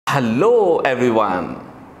Hello everyone.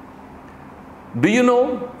 Do you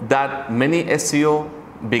know that many SEO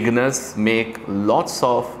beginners make lots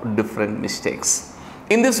of different mistakes?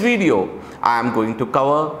 In this video, I am going to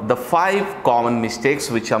cover the 5 common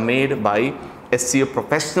mistakes which are made by SEO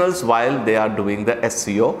professionals while they are doing the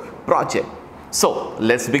SEO project. So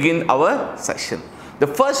let's begin our session. The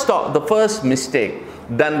first mistake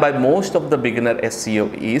done by most of the beginner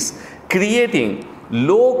SEO is creating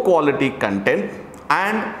low quality content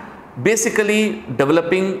and basically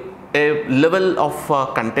developing a level of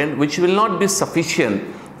content which will not be sufficient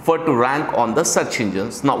for to rank on the search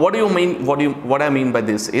engines. Now what do you mean, what I mean by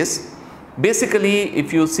this is basically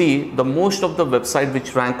if you see the most of the website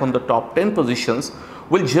which rank on the top 10 positions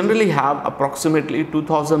will generally have approximately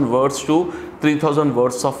 2000 words to 3000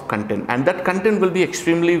 words of content, and that content will be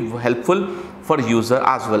extremely helpful for user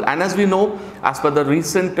as well. And as we know, as per the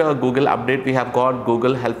recent Google update, we have got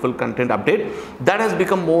Google helpful content update that has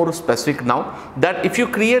become more specific now, that if you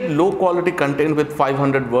create low quality content with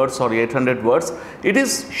 500 words or 800 words, it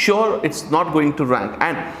is sure it's not going to rank.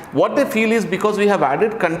 And what they feel is because we have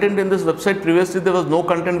added content in this website, previously there was no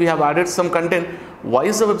content, we have added some content, why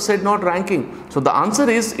is the website not ranking? So the answer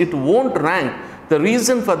is it won't rank. The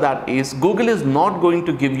reason for that is Google is not going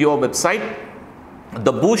to give your website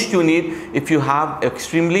the boost you need if you have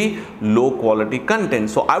extremely low quality content.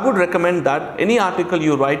 So I would recommend that any article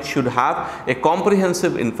you write should have a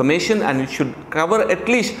comprehensive information, and it should cover at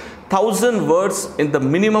least 1000 words in the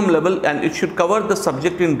minimum level, and it should cover the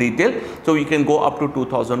subject in detail, so you can go up to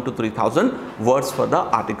 2000 to 3000 words for the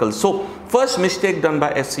article. So first mistake done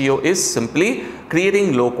by SEO is simply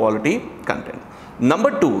creating low quality content.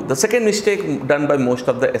 Number 2, the second mistake done by most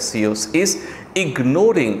of the SEOs is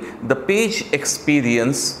ignoring the page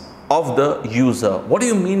experience of the user. What do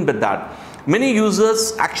you mean by that? Many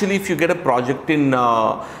users actually, if you get a project in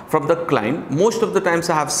from the client, most of the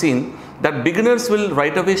times I have seen that beginners will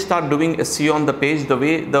right away start doing SEO on the page the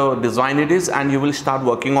way the design it is, and you will start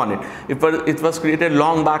working on it. If it was created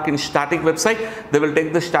long back in static website, they will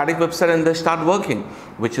take the static website and they start working,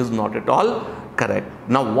 which is not at all correct.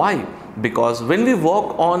 Now why? Because when we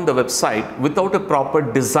work on the website without a proper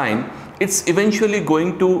design, it's eventually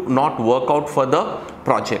going to not work out for the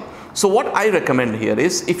project. So what I recommend here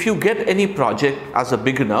is, if you get any project as a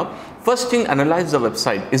beginner, first thing, analyze the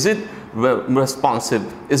website. Is it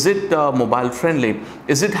responsive? Is it mobile friendly?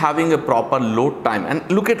 Is it having a proper load time? And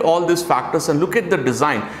look at all these factors and look at the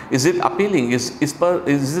design. Is it appealing? Is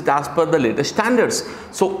it as per the latest standards?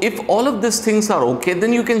 So if all of these things are okay,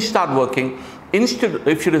 then you can start working. Instead,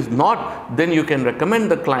 if it is not, then you can recommend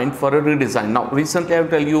the client for a redesign. Now recently I will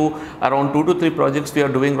tell you around 2 to 3 projects we are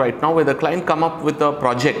doing right now, where the client come up with a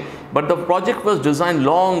project, but the project was designed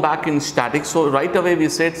long back in static. So right away we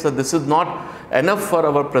said, so this is not enough for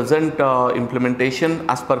our present implementation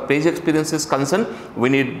as per page experience is concerned. We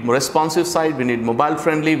need responsive site, we need mobile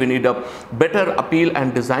friendly, we need a better appeal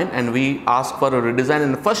and design, and we asked for a redesign.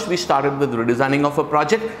 And first we started with redesigning of a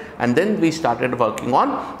project, and then we started working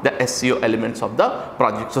on the SEO elements of the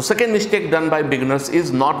project. So second mistake done by beginners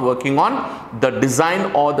is not working on the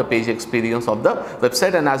design or the page experience of the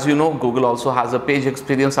website. And as you know, Google also has a page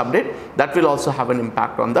experience update that will also have an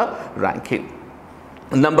impact on the ranking.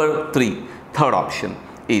 Number 3, third option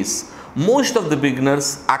is most of the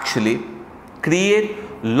beginners actually create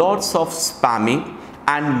lots of spammy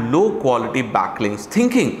and low quality backlinks,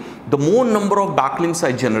 thinking the more number of backlinks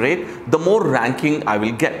I generate, the more ranking I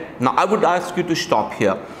will get. Now I would ask you to stop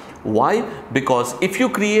here. Why? Because if you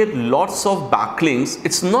create lots of backlinks,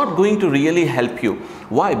 it's not going to really help you.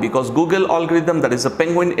 Why? Because Google algorithm, that is a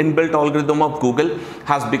Penguin inbuilt algorithm of Google,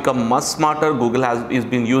 has become much smarter. Google is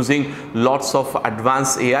been using lots of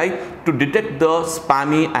advanced AI to detect the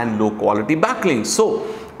spammy and low quality backlinks. So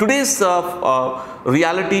today's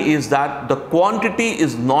reality is that the quantity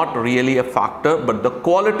is not really a factor, but the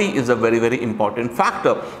quality is a very, very important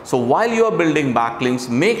factor. So while you are building backlinks,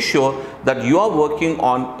 make sure that you are working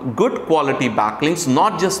on good quality backlinks,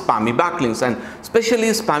 not just spammy backlinks. And especially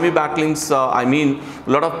spammy backlinks, I mean,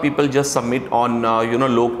 a lot of people just submit on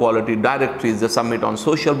low quality directories, they submit on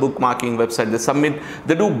social bookmarking website,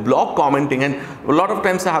 they do blog commenting, and a lot of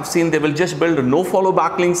times I have seen they will just build no follow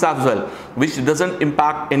backlinks as well, which doesn't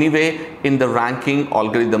impact anyway in the ranking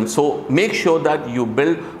algorithm. So make sure that you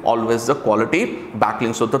build always the quality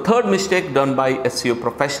backlinks. So the third mistake done by SEO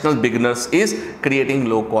professional beginners is creating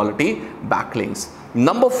low quality backlinks.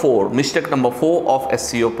 Mistake number 4 of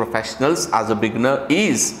SEO professionals as a beginner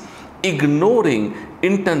is ignoring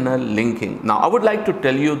internal linking. Now I would like to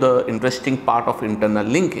tell you the interesting part of internal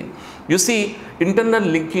linking. You see, internal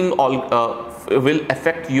linking will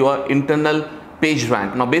affect your internal page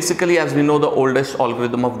rank. Now basically, as we know, the oldest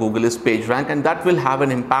algorithm of Google is page rank, and that will have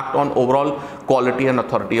an impact on overall quality and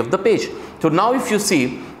authority of the page. So now if you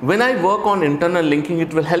see, when I work on internal linking,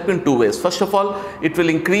 it will help in two ways. First of all, it will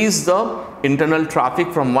increase the internal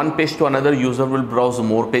traffic from one page to another. User will browse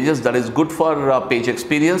more pages. That is good for page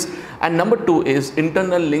experience. And number two is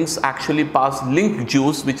internal links actually pass link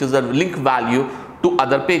juice, which is a link value, to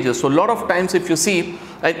other pages. So a lot of times if you see,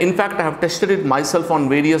 in fact I have tested it myself on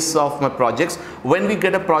various of my projects, when we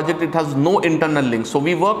get a project it has no internal links. So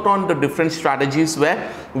we worked on the different strategies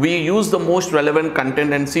where we use the most relevant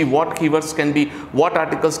content and see what keywords can be, what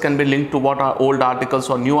articles can be linked to what are old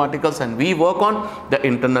articles or new articles, and we work on the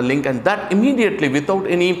internal link, and that immediately, without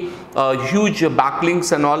any huge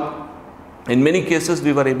backlinks and all, in many cases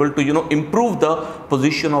we were able to improve the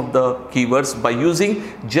position of the keywords by using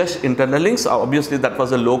just internal links. Obviously that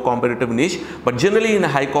was a low competitive niche, but generally in a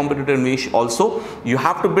high competitive niche also you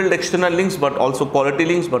have to build external links, but also quality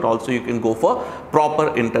links, but also you can go for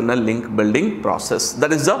proper internal link building process.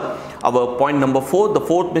 That is our point number 4. The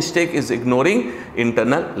fourth mistake is ignoring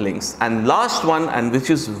internal links. And last one, and which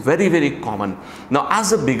is very, very common. Now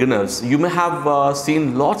as a beginners, you may have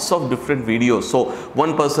seen lots of different videos. So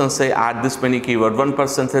one person say add this many keywords, one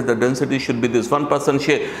person says the density should be this, one person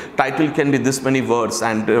say title can be this many words,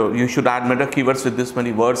 and you should add meta keywords with this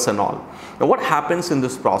many words and all. Now what happens in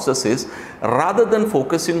this process is, rather than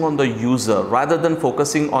focusing on the user, rather than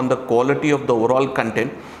focusing on the quality of the overall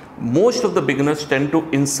content, most of the beginners tend to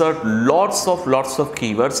insert lots of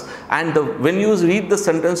keywords, and when you read the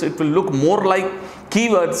sentence it will look more like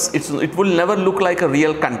keywords. It will never look like a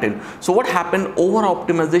real content. So what happened, over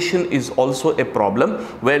optimization is also a problem,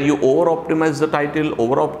 where you over optimize the title,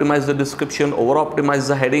 over optimize the description, over optimize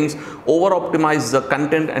the headings, over optimize the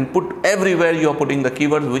content, and put everywhere you are putting the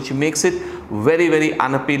keywords, which makes it very, very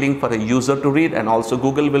unappealing for a user to read. And also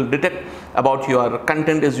Google will detect about your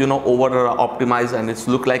content is over optimized and it's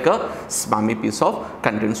look like a spammy piece of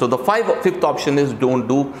content. So the fifth option is don't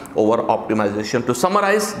do over optimization. To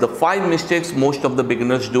summarize, the 5 mistakes most of the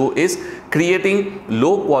beginners do is creating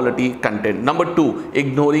low quality content. Number 2,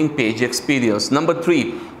 ignoring page experience. Number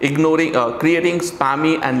 3, ignoring creating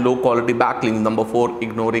spammy and low quality backlinks. Number 4,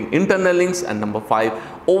 ignoring internal links. And number 5,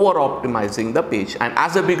 over optimizing the page. And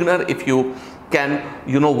as a beginner, if you can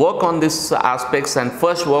work on these aspects and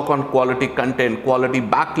first work on quality content, quality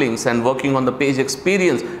backlinks, and working on the page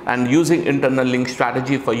experience and using internal link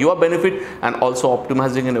strategy for your benefit, and also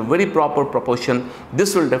optimizing in a very proper proportion,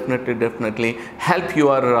 this will definitely help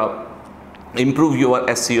your improve your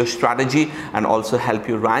SEO strategy and also help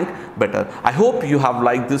you rank better. I hope you have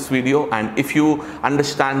liked this video, and if you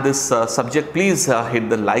understand this subject, please hit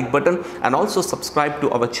the like button and also subscribe to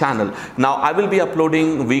our channel. Now I will be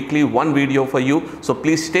uploading weekly 1 video for you, so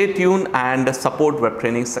please stay tuned and support Web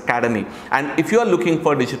Trainings Academy. And if you are looking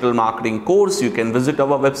for digital marketing course, you can visit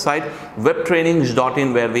our website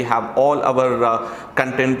webtrainings.in, where we have all our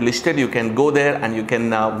content listed. You can go there and you can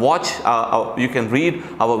watch, you can read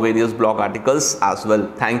our various blog articles as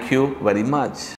well. Thank you very much.